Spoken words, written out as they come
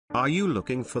Are you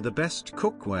looking for the best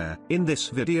cookware? In this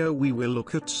video we will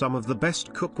look at some of the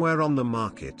best cookware on the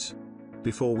market.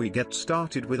 Before we get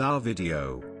started with our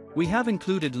video, we have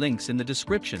included links in the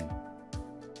description,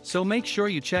 so make sure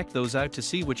you check those out to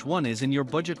see which one is in your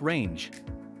budget range.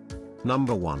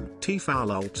 Number 1. T-fal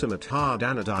Ultimate Hard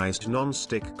Anodized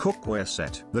Non-Stick Cookware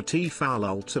Set. The T-fal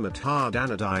Ultimate Hard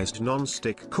Anodized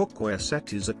Non-Stick Cookware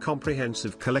Set is a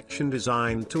comprehensive collection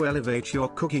designed to elevate your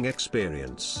cooking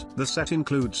experience. The set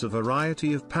includes a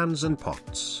variety of pans and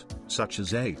pots, such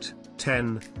as 8,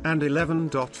 10, and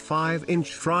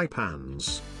 11.5-inch fry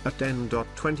pans, a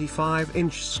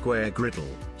 10.25-inch square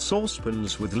griddle,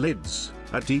 saucepans with lids,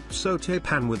 a deep sauté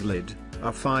pan with lid,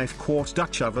 a 5-quart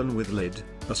Dutch oven with lid,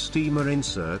 a steamer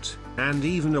insert, and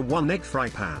even a 1-egg fry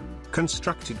pan.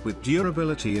 Constructed with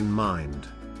durability in mind,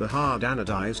 the hard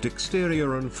anodized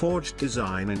exterior and forged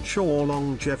design ensure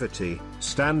longevity,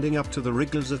 standing up to the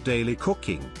rigors of daily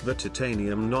cooking. The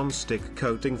titanium non-stick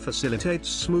coating facilitates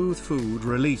smooth food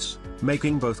release,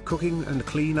 making both cooking and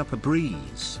cleanup a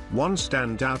breeze. One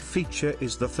standout feature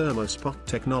is the thermospot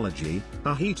technology,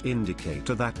 a heat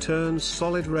indicator that turns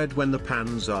solid red when the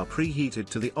pans are preheated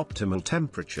to the optimal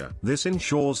temperature. This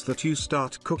ensures that you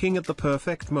start cooking at the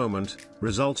perfect moment,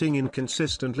 resulting in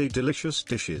consistently delicious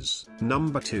dishes.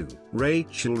 Number 2.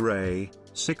 Rachael Ray,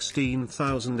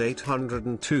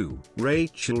 16802.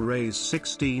 Rachael Ray's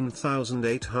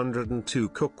 16802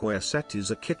 cookware set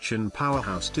is a kitchen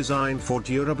powerhouse designed for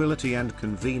durability and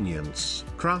convenience.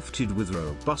 Crafted with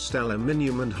robust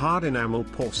aluminium and hard enamel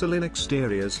porcelain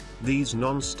exteriors, these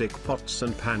non-stick pots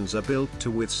and pans are built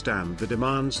to withstand the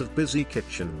demands of busy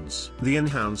kitchens. The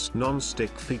enhanced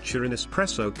non-stick feature in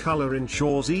espresso color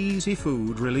ensures easy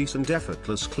food release and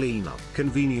effortless cleanup.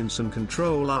 Convenience and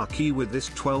control are key with this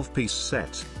 12-piece set,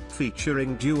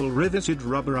 featuring dual riveted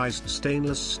rubberized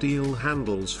stainless steel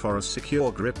handles for a secure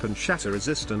grip and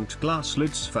shatter-resistant glass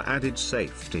lids for added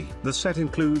safety. The set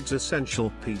includes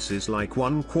essential pieces like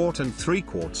 1-quart and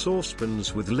 3-quart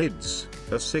saucepans with lids,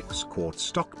 a 6-quart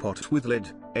stockpot with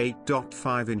lid,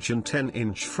 8.5-inch and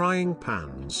 10-inch frying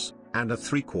pans, and a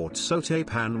 3-quart sauté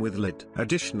pan with lid.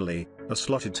 Additionally, a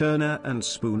slotted turner and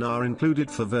spoon are included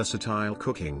for versatile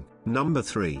cooking. Number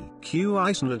 3.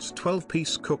 Cuisinart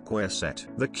 12-piece cookware set.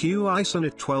 The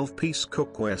Cuisinart 12-piece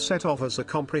cookware set offers a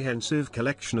comprehensive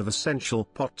collection of essential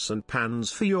pots and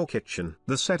pans for your kitchen.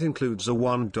 The set includes a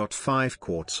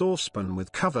 1.5-quart saucepan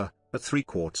with cover, a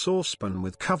 3-quart saucepan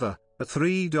with cover, a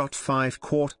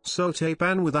 3.5-quart sauté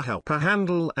pan with a helper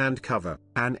handle and cover,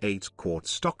 an 8-quart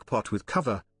stockpot with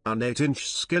cover, an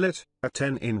 8-inch skillet, a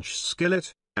 10-inch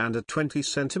skillet, and a 20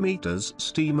 cm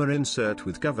steamer insert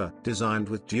with cover. Designed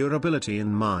with durability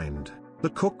in mind, the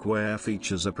cookware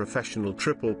features a professional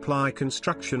triple-ply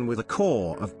construction with a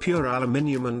core of pure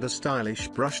aluminium and a stylish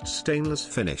brushed stainless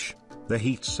finish. The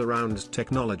heat surround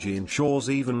technology ensures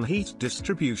even heat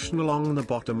distribution along the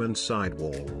bottom and side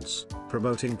walls,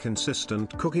 promoting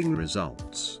consistent cooking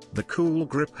results. The cool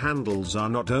grip handles are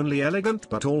not only elegant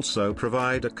but also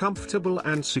provide a comfortable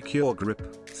and secure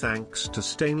grip, thanks to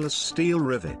stainless steel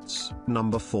rivets.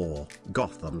 Number 4.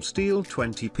 Gotham Steel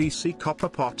 20-piece Copper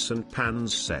Pots and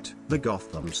Pans Set. The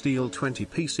Gotham Steel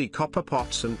 20-piece Copper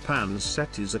Pots and Pans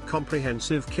Set is a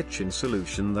comprehensive kitchen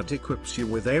solution that equips you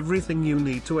with everything you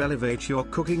need to elevate your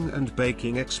cooking and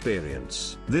baking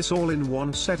experience. This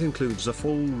all-in-one set includes a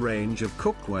full range of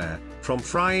cookware, from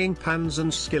frying pans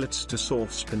and skillets to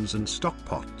saucepans and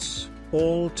stockpots,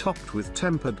 all topped with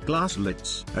tempered glass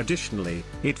lids. Additionally,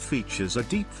 it features a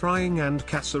deep frying and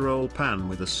casserole pan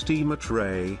with a steamer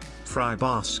tray, fry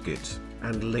basket,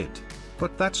 and lid.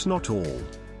 But that's not all.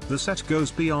 The set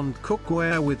goes beyond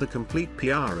cookware with a complete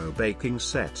PRO baking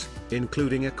set,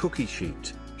 including a cookie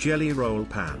sheet, jelly roll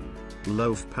pan,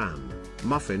 loaf pan,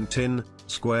 muffin tin,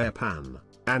 square pan,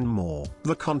 and more.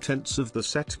 The contents of the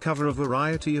set cover a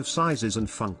variety of sizes and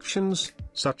functions,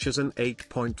 such as an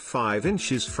 8.5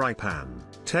 inches fry pan,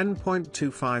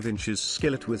 10.25 inches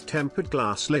skillet with tempered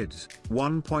glass lid,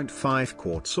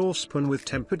 1.5-quart saucepan with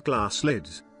tempered glass lid,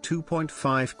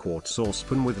 2.5-quart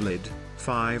saucepan with lid,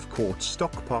 5-quart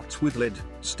stockpot with lid,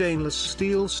 stainless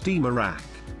steel steamer rack,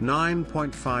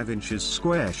 9.5 inches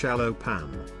square shallow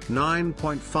pan,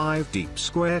 9.5 deep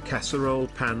square casserole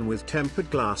pan with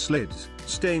tempered glass lid,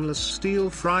 stainless steel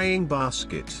frying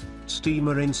basket,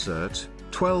 steamer insert,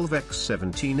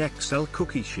 12x17XL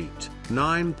cookie sheet,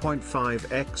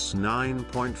 9.5x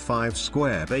 9.5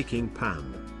 square baking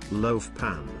pan, loaf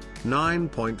pan,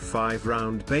 9.5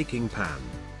 round baking pan,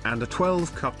 and a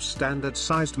 12-cup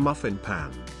standard-sized muffin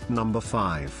pan. Number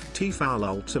 5. T-fal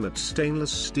Ultimate Stainless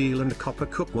Steel and Copper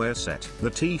Cookware Set. The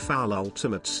T-fal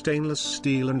Ultimate Stainless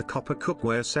Steel and Copper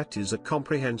Cookware Set is a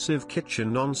comprehensive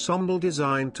kitchen ensemble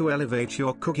designed to elevate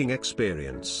your cooking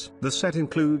experience. The set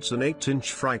includes an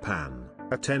 8-inch fry pan,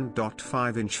 a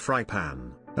 10.5-inch fry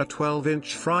pan, a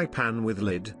 12-inch fry pan with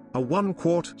lid, a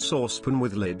 1-quart saucepan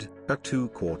with lid, a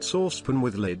 2-quart saucepan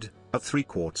with lid, a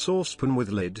 3-quart saucepan with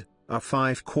lid, a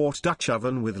 5-quart Dutch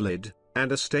oven with lid,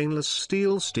 and a stainless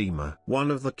steel steamer.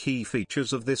 One of the key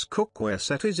features of this cookware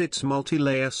set is its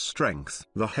multi-layer strength.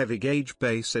 The heavy gauge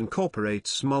base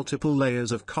incorporates multiple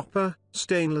layers of copper,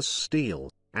 stainless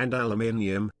steel, and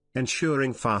aluminium,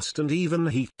 ensuring fast and even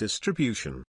heat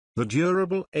distribution. The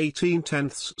durable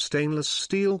 18/10 stainless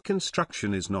steel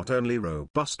construction is not only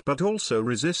robust but also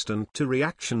resistant to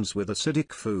reactions with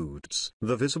acidic foods.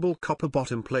 The visible copper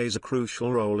bottom plays a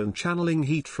crucial role in channeling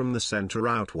heat from the center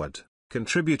outward,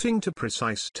 contributing to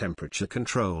precise temperature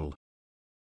control.